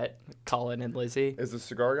 Love duet. Colin and Lizzie. Is the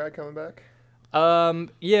cigar guy coming back?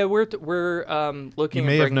 Yeah, we're looking You at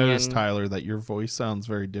may have bringing noticed, in. Tyler, that your voice sounds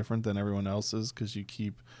very different than everyone else's because you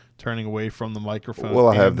keep turning away from the microphone. Well,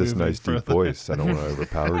 I and have this moving nice deep further. voice. I don't want to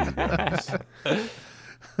overpower you guys.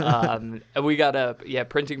 And we got a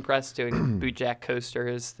printing press doing Bootjack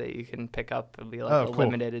coasters that you can pick up. It'll be like Oh, a cool.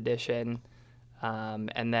 limited edition.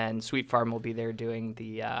 And then Sweet Farm will be there doing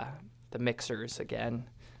the mixers again.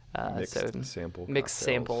 Mixed so sample. mixed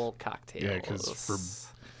cocktails. sample cocktails. Yeah, 'cause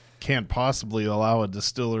Can't possibly allow a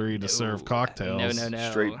distillery to serve No. cocktails. No.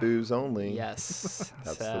 Straight booze only. Yes.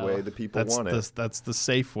 That's So- the way the people want it. That's the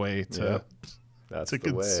safe way to Yep. That's to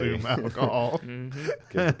the consume way. alcohol. Give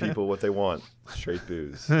the people what they want. Straight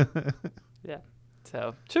booze. Yeah.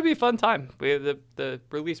 So should be a fun time. The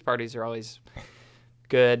release parties are always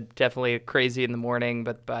good. Definitely crazy in the morning,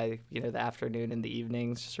 but by the afternoon and the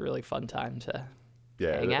evening, it's just a really fun time to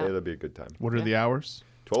Yeah, hang out. it'll be a good time. What are Yeah. the hours?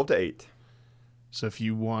 12 to 8. So if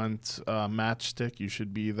you want Matchstick, you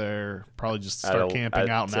should be there. Probably just start camping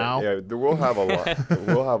out now. Yeah, we'll have a lot.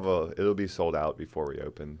 It'll be sold out before we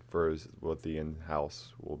open. For what the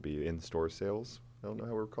in-house will be in-store sales. I don't know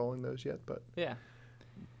how we're calling those yet, but Yeah.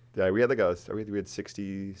 yeah, we had we had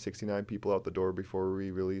 69 people out the door before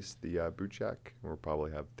we released the Boot Shack. We'll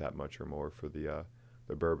probably have that much or more for the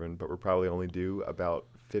bourbon, but we're probably only do about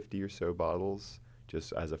 50 or so bottles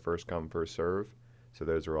just as a first come first serve. So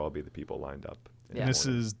those will all be the people lined up. Yeah. And this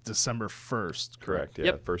is December 1st. Correct. Yeah,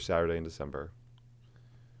 Yep. first Saturday in December.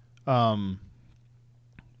 Are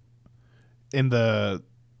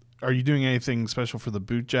you doing anything special for the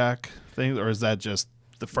Boot Jack thing, or is that just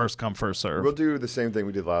the first come first serve? We'll do the same thing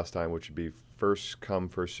we did last time, which would be first come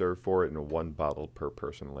first serve for it and a 1 bottle per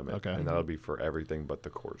person limit. Okay. And that'll be for everything but the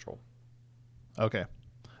cordial. Okay.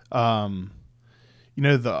 On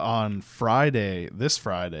Friday, this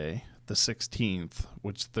Friday, the 16th,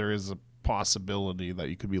 which there is a possibility that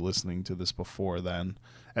you could be listening to this before then.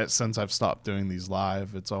 Since I've stopped doing these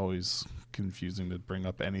live, it's always confusing to bring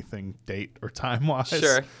up anything date or time wise.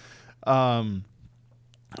 Sure.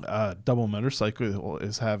 Double Motorcycle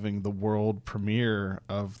is having the world premiere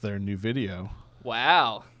of their new video.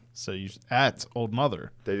 Wow. So at Old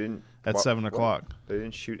Mother They didn't at 7 o'clock. They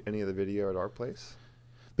didn't shoot any of the video at our place.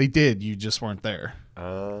 They did. You just weren't there.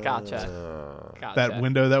 Gotcha. That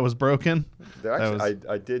window that was broken.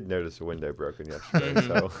 I did notice a window broken yesterday.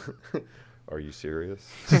 So, are you serious?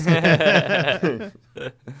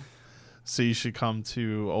 So you should come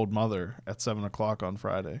to Old Mother at 7 o'clock on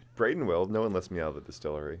Friday. Braden will. No one lets me out of the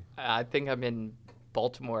distillery. I think I'm in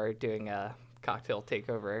Baltimore doing a cocktail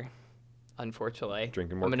takeover, unfortunately.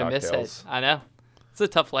 Drinking more I'm going to miss cocktails. it. I know. It's a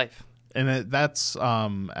tough life. And that's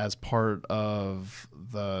as part of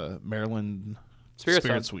the Maryland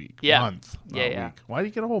Spirits Week month. Not week. Why do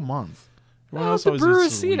you get a whole month? Well, the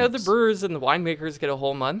brewers, the brewers and the winemakers get a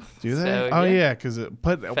whole month. Do they? So, oh yeah, because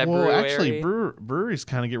February. breweries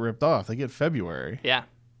kind of get ripped off. They get February. Yeah.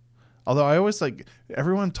 Although I always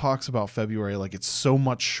everyone talks about February like it's so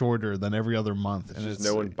much shorter than every other month, and just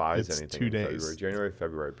no one buys it's anything 2 in days. February. January,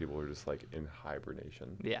 February, people are just in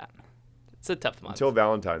hibernation. Yeah. It's a tough month. Until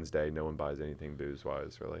Valentine's Day, no one buys anything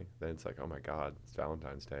booze-wise, really. Then it's oh my God, it's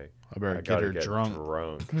Valentine's Day. I better get her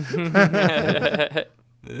drunk.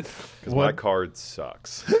 Because my card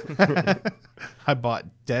sucks. I bought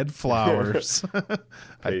dead flowers.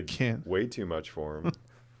 I can't. Way too much for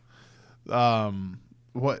them.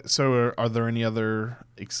 What? So, are there any other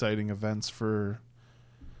exciting events for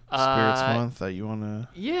Spirits Month that you want to?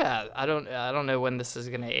 Yeah, I don't know when this is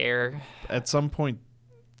going to air. At some point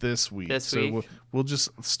this week. We'll just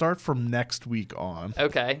start from next week on.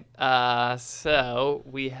 Okay. So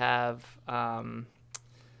we have.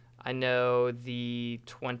 I know the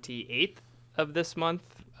 28th of this month,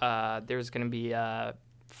 there's going to be a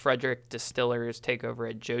Frederick Distillers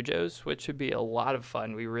takeover at JoJo's, which should be a lot of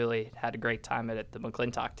fun. We really had a great time at the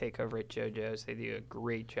McClintock takeover at JoJo's. They do a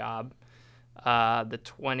great job. The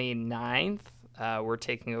 29th, we're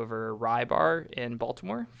taking over Rye Bar in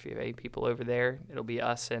Baltimore. If you have any people over there, it'll be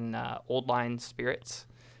us and Old Line Spirits.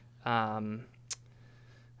 What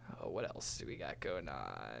else do we got going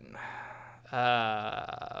on?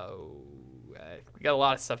 We got a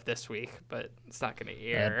lot of stuff this week, but it's not going to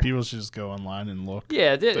air. Yeah, people should just go online and look.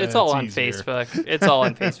 Yeah, it's all on Facebook. It's all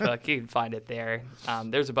on Facebook. You can find it there.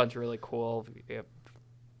 There's a bunch of really cool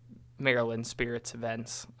Maryland Spirits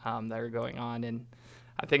events that are going on, and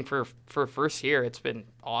I think for first year, it's been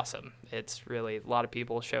awesome. It's really a lot of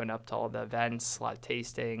people showing up to all the events, a lot of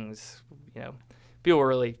tastings. People are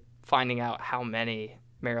really finding out how many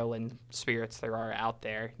Maryland spirits there are out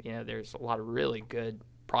there. There's a lot of really good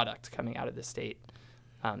products coming out of the state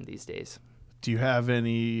these days. Do you have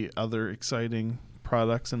any other exciting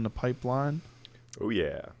products in the pipeline? Oh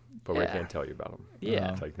yeah, but we can't tell you about them.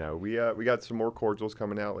 Yeah, no. We got some more cordials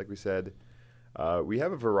coming out. Like we said, we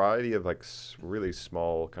have a variety of really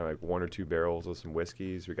small, kind of 1 or 2 barrels of some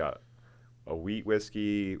whiskeys. We got a wheat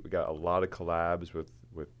whiskey. We got a lot of collabs with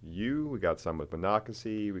you. We got some with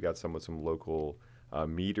Monocacy. We got some with some local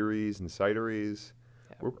meaderies and cideries.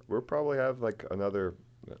 Yeah. We'll probably have another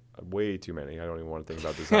way too many. I don't even want to think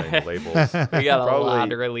about designing the labels. We got a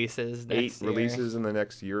lot of releases next 8 releases in the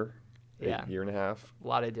next year. Yeah. Year and a half. A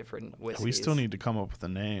lot of different whiskeys. We still need to come up with a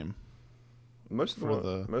name. Most of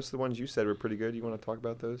the ones you said were pretty good. You want to talk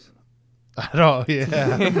about those? I don't.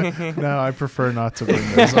 Yeah. No, I prefer not to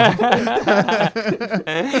bring those up.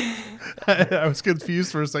 I was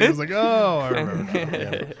confused for a second. I was like, "Oh, I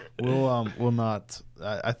remember." Yeah. We'll not.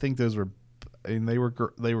 I think those were mean, they were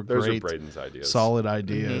Those great, are Braden's ideas. solid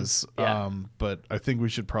ideas. Yeah. But I think we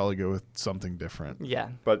should probably go with something different. Yeah.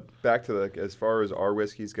 But back to as far as our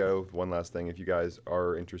whiskeys go, one last thing. If you guys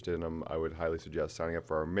are interested in them, I would highly suggest signing up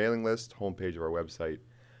for our mailing list, homepage of our website.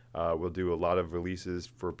 We'll do a lot of releases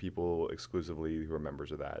for people exclusively who are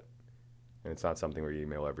members of that. And it's not something we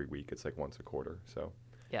email every week. It's like once a quarter. So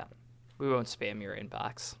Yeah. We won't spam your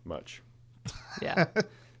inbox. much. Yeah.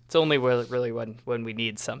 It's only really when we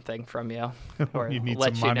need something from you, or You need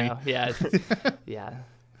let some you money. know. Yeah.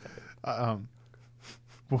 Yeah.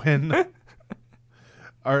 When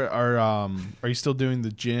are you still doing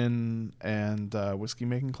the gin and whiskey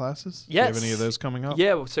making classes? Do you have Yes. any of those coming up?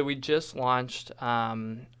 Yeah, so we just launched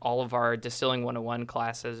all of our Distilling 101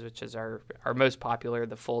 classes, which is our most popular,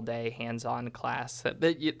 the full day hands-on class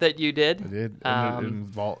that you did. I did.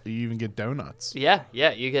 And you even get donuts. Yeah,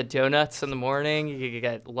 you get donuts in the morning. You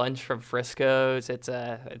get lunch from Frisco's. It's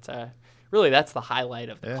a really, that's the highlight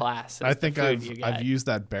of the Yeah. class. I is the think food you get. I've used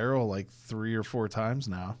that barrel like 3 or 4 times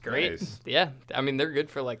now. Great. Nice. Yeah. I mean, they're good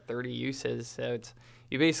for like 30 uses. So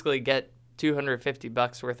you basically get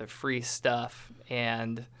 $250 worth of free stuff,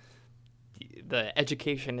 and the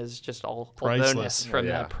education is just all Priceless. bonus from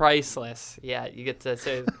Yeah. that. Priceless. Yeah. You get to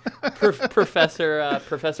say Professor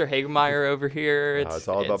Hagemeyer over here. It's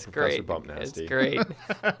all about Professor great. Bump Nasty. It's great.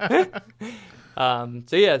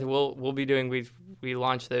 So yeah, we'll be doing, we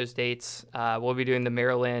launched those dates. We'll be doing the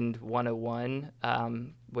Maryland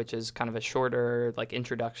 101, which is kind of a shorter like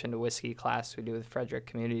introduction to whiskey class we do with Frederick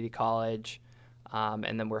Community College.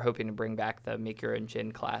 And then we're hoping to bring back the Make Your Own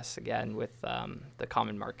Gin class again with the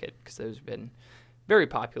Common Market, because those have been very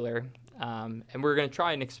popular. And we're going to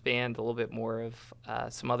try and expand a little bit more of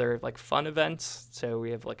some other like fun events. So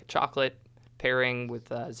we have like a chocolate pairing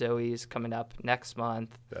with Zoe's coming up next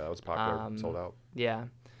month. Yeah, that was popular. Sold out. Yeah.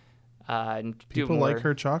 And do People more. like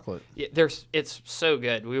her chocolate. Yeah, it's so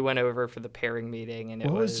good. We went over for the pairing meeting,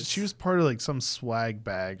 and She was part of like some swag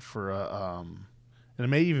bag for and it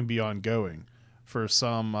may even be ongoing for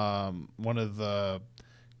some one of the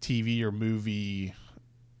TV or movie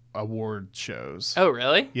award shows. Oh,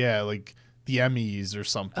 really? Yeah, like the Emmys or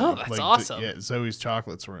something. Oh, that's like, awesome. Yeah, Zoe's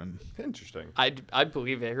chocolates were in. Interesting. I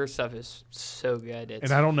believe it. Her stuff is so good.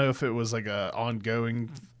 And I don't know if it was like a ongoing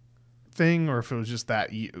thing or if it was just that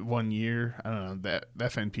 1 year. I don't know. That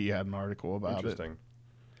FNP had an article about it. Interesting.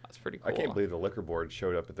 That's pretty cool. I can't believe the liquor board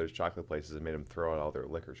showed up at those chocolate places and made them throw out all their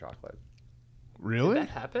liquor chocolate. Really? Did that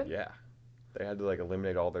happen? Yeah. They had to like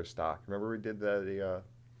eliminate all their stock. Remember we did that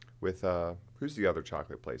with who's the other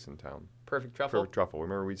chocolate place in town? Perfect Truffle. Perfect Truffle.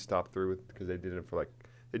 Remember we stopped through with, because they did it for like,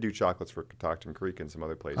 they do chocolates for Catoctin Creek and some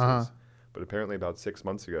other places. Uh-huh. But apparently about 6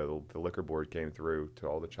 months ago, the liquor board came through to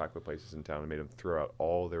all the chocolate places in town and made them throw out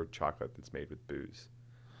all their chocolate that's made with booze.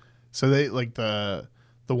 So they like the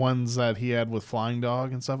ones that he had with Flying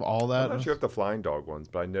Dog and stuff, all that. I'm not sure if the Flying Dog ones,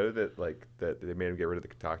 but I know that that they made them get rid of the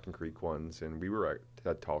Catoctin Creek ones, and we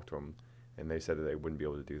had talked to them, and they said that they wouldn't be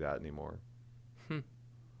able to do that anymore.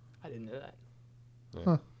 I didn't know that. Yeah.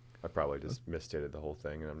 Huh. I probably just misstated the whole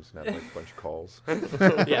thing, and I'm just gonna have like a bunch of calls.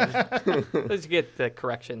 Yeah. Let's get the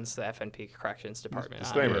corrections, the FNP corrections department.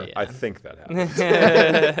 Disclaimer: Yeah. I think that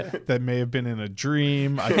happened. That may have been in a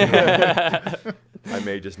dream. I I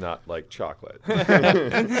may just not like chocolate.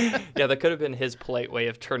 Yeah, that could have been his polite way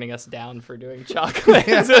of turning us down for doing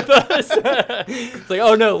chocolates with us. It's like,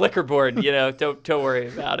 oh no, liquor board, don't worry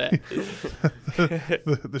about it.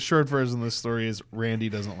 the short version of the story is Randy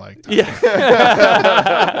doesn't like Tom. Yeah.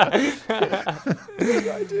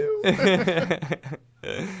 I do.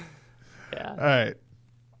 Yeah. All right.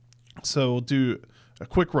 So we'll do a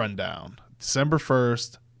quick rundown. December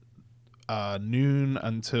 1st, noon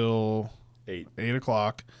until 8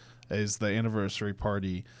 o'clock is the anniversary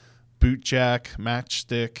party. Bootjack,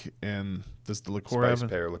 Matchstick, and does the liqueur Spice have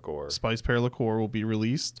pear liqueur. Spice Pear liqueur will be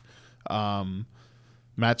released.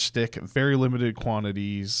 Matchstick, very limited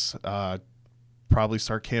quantities. Probably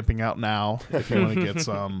start camping out now if you want to get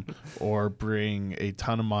some, or bring a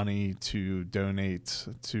ton of money to donate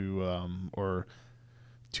to or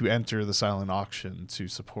to enter the silent auction to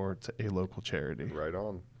support a local charity. Right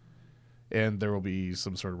on. And there will be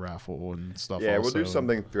some sort of raffle and stuff. Yeah, also. we'll do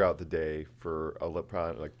something throughout the day for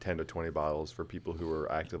probably like 10 to 20 bottles for people who are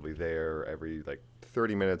actively there. Every like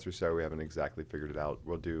 30 minutes or so, we haven't exactly figured it out.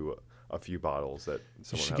 We'll do a few bottles that You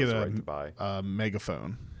someone should has get the right to buy. a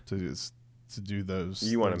megaphone to do those.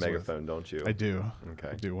 You want a those with. megaphone, don't you? I do.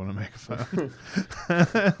 Okay. I do want a megaphone.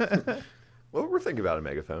 Well, we're thinking about a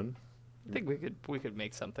megaphone. I think we could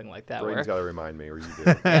make something like that Braden's work. got to remind me, or you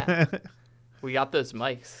do. Yeah. We got those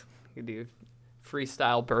mics. We do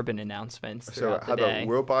freestyle bourbon announcements So throughout how the day. about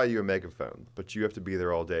we'll buy you a megaphone, but you have to be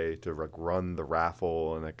there all day to like run the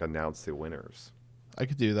raffle and like announce the winners. I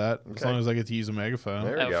could do that as Okay. long as I get to use a megaphone.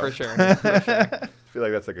 There you go. For sure. For sure. I feel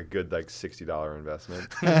like that's like a good like $60 investment.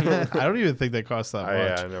 I don't even think they cost that Yeah,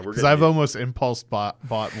 much. I know. We're Because gonna I've need- almost impulse bought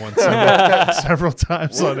one several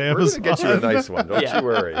times on We're Amazon. gonna get you a nice one. Don't Yeah. you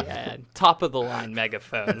worry. Yeah, top of the line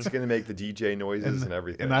megaphone. It's gonna make the DJ noises and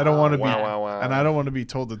everything. And I don't want to be Wow, wow, wow. and I don't want to be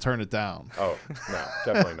told to turn it down. Oh no,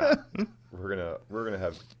 definitely not. We're gonna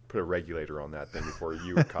have put a regulator on that thing before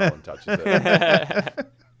you or Colin touches it.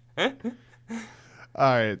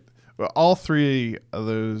 All right. Well, all three of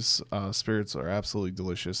those spirits are absolutely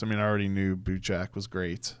delicious. I mean, I already knew Boot Jack was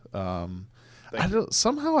great.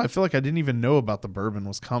 Somehow I feel like I didn't even know about the bourbon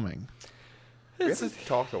was coming. We haven't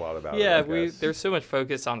talked a lot about it. Yeah, I guess. there's so much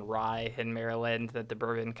focus on rye in Maryland that the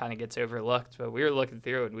bourbon kind of gets overlooked. But we were looking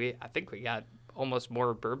through, and I think we got almost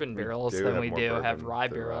more bourbon barrels do than have we more do have bourbon rye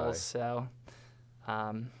than barrels. rye. So, Which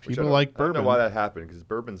I People don't- like I don't bourbon. know why that happened because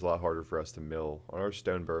bourbon's a lot harder for us to mill. On our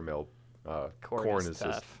stone burr mill, Corn corn is is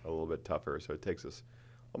just tough. a little bit tougher, so it takes us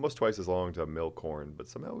almost twice as long to mill corn. But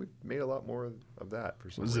somehow we've made a lot more of that for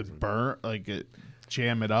some Was reason. it burnt? Like it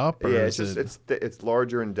jam it up? Or Yeah, is it's just it, it's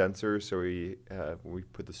larger and denser, so when we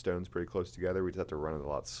put the stones pretty close together, we just have to run it a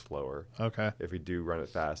lot slower. okay. If we do run it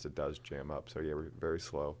fast, it does jam up. So yeah, we're very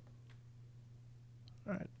slow.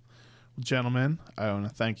 All right. Well, gentlemen, I want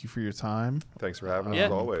to thank you for your time. Thanks for having us yeah,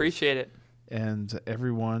 as always. appreciate it. And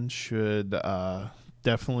everyone should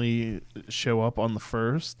definitely show up on the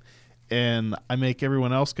 1st. And I make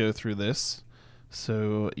everyone else go through this.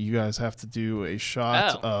 So you guys have to do a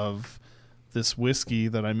shot Oh. of this whiskey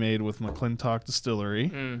that I made with McClintock Distillery.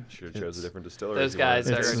 Mm. Should have chose a different distillery. Those if you wanted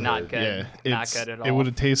guys to. are not good. Yeah, Not good at all. It would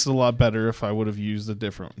have tasted a lot better if I would have used a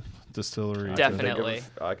different distillery. Definitely.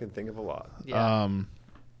 I can think of a lot. Yeah.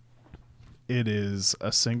 It is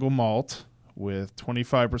a single malt with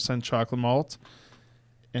 25% chocolate malt,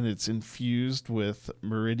 and it's infused with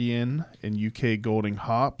Meridian and UK Golding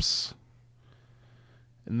hops.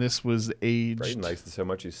 And this was aged. Braden likes it so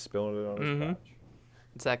much he's spilling it on his Mhm. couch.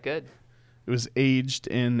 Is that good? It was aged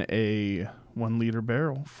in a 1-liter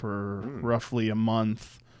barrel for roughly a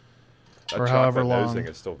month, That or however chocolate long. nosing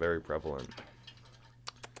is still very prevalent.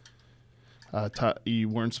 You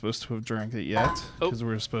weren't supposed to have drank it yet Oh. because we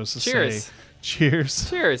were supposed to Cheers. say cheers.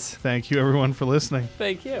 Cheers. Thank you, everyone, for listening.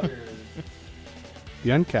 Thank you. The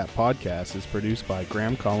Uncapped Podcast is produced by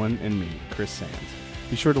Graham Cullen and me, Chris Sands.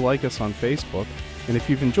 Be sure to like us on Facebook, and if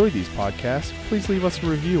you've enjoyed these podcasts, please leave us a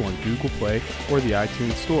review on Google Play or the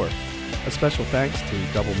iTunes Store. A special thanks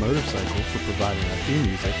to Double Motorcycle for providing our theme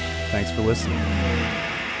music. Thanks for listening.